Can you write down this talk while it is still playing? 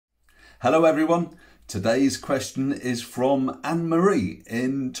Hello everyone. Today's question is from Anne-Marie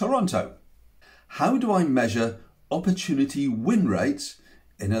in Toronto. How do I measure opportunity win rates,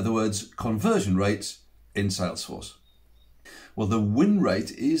 in other words, conversion rates in Salesforce? Well, the win rate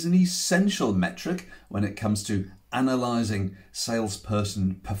is an essential metric when it comes to analysing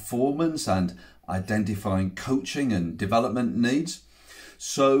salesperson performance and identifying coaching and development needs.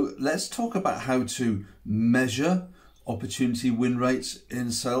 So let's talk about how to measure opportunity win rates in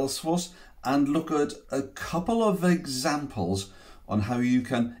Salesforce and look at a couple of examples on how you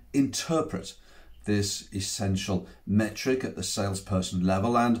can interpret this essential metric at the salesperson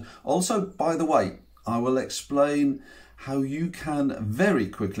level. And also, by the way, I will explain how you can very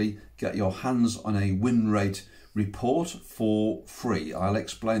quickly get your hands on a win rate report for free. I'll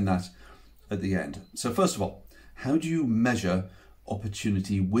explain that at the end. So first of all, how do you measure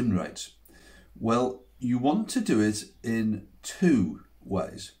opportunity win rates? Well, you want to do it in two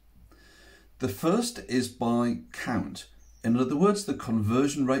ways. The first is by count. In other words, the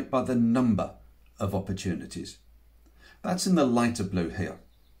conversion rate by the number of opportunities. That's in the lighter blue here.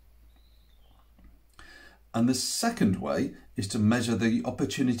 And the second way is to measure the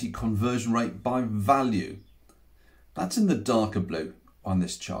opportunity conversion rate by value. That's in the darker blue on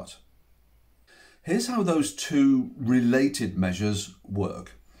this chart. Here's how those two related measures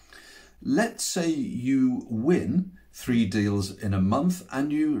work. Let's say you win 3 deals in a month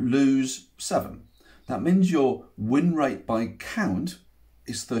and you lose 7. That means your win rate by count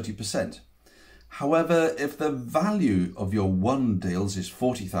is 30%. However, if the value of your won deals is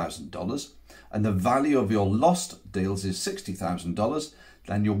 $40,000 and the value of your lost deals is $60,000,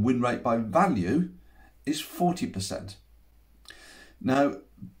 then your win rate by value is 40%. Now,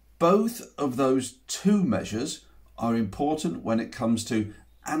 both of those two measures are important when it comes to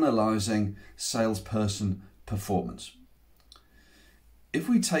analysing salesperson performance. If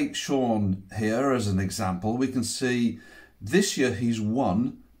we take Sean here as an example, we can see this year he's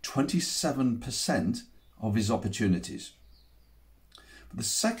won 27% of his opportunities. The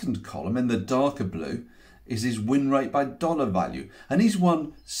second column in the darker blue is his win rate by dollar value, and he's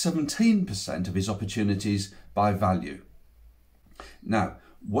won 17% of his opportunities by value. Now,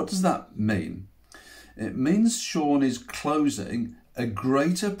 what does that mean? It means Sean is closing a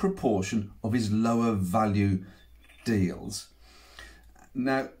greater proportion of his lower value deals.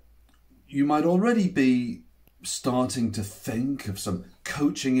 Now, you might already be starting to think of some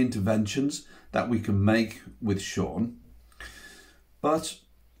coaching interventions that we can make with Sean, but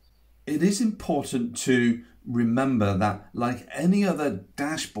it is important to remember that, like any other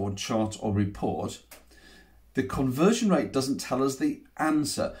dashboard chart or report, the conversion rate doesn't tell us the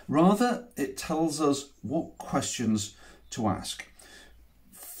answer. Rather, it tells us what questions to ask.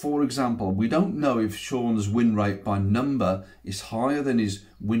 For example, we don't know if Sean's win rate by number is higher than his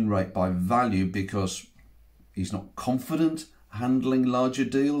win rate by value because he's not confident handling larger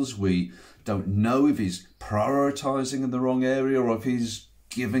deals. We don't know if he's prioritizing in the wrong area or if he's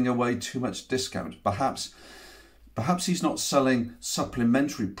giving away too much discount. Perhaps he's not selling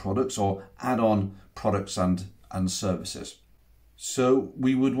supplementary products or add-on products and services. So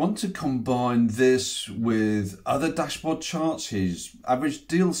we would want to combine this with other dashboard charts, his average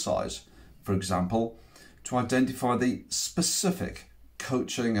deal size, for example, to identify the specific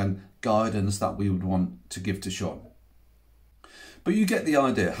coaching and guidance that we would want to give to Sean. But you get the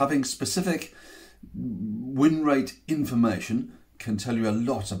idea. Having specific win rate information can tell you a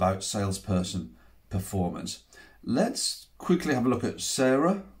lot about salesperson performance. Let's quickly have a look at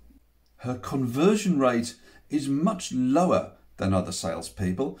Sarah. Her conversion rate is much lower than other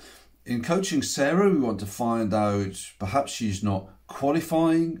salespeople. In coaching Sarah, we want to find out perhaps she's not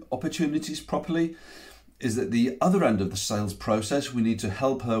qualifying opportunities properly. Is at the other end of the sales process, we need to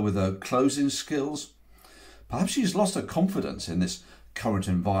help her with her closing skills. Perhaps she's lost her confidence in this current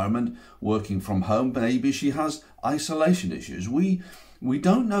environment, working from home. Maybe she has isolation issues. We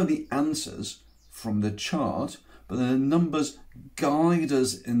don't know the answers from the chart, but the numbers guide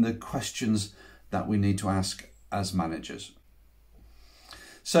us in the questions that we need to ask as managers.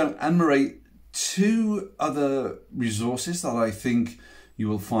 So, Anne-Marie, 2 other resources that I think you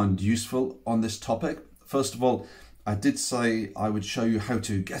will find useful on this topic. First of all, I did say I would show you how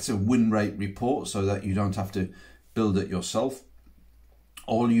to get a win rate report so that you don't have to build it yourself.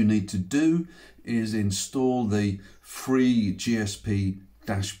 All you need to do is install the free GSP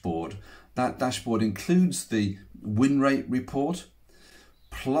dashboard. That dashboard includes the win rate report,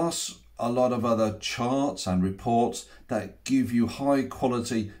 plus a lot of other charts and reports that give you high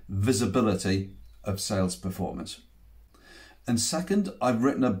quality visibility of sales performance. And second, I've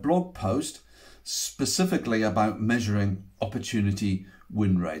written a blog post specifically about measuring opportunity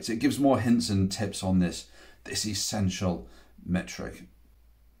win rates. It gives more hints and tips on this essential metric.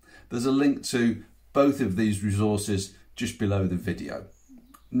 There's a link to both of these resources just below the video.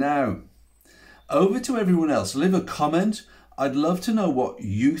 Now, over to everyone else. Leave a comment. I'd love to know what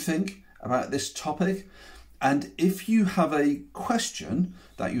you think about this topic. And if you have a question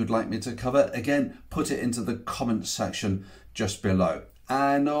that you'd like me to cover, again, put it into the comment section just below.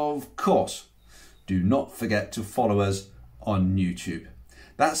 And of course, do not forget to follow us on YouTube.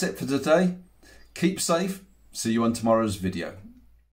 That's it for today. Keep safe. See you on tomorrow's video.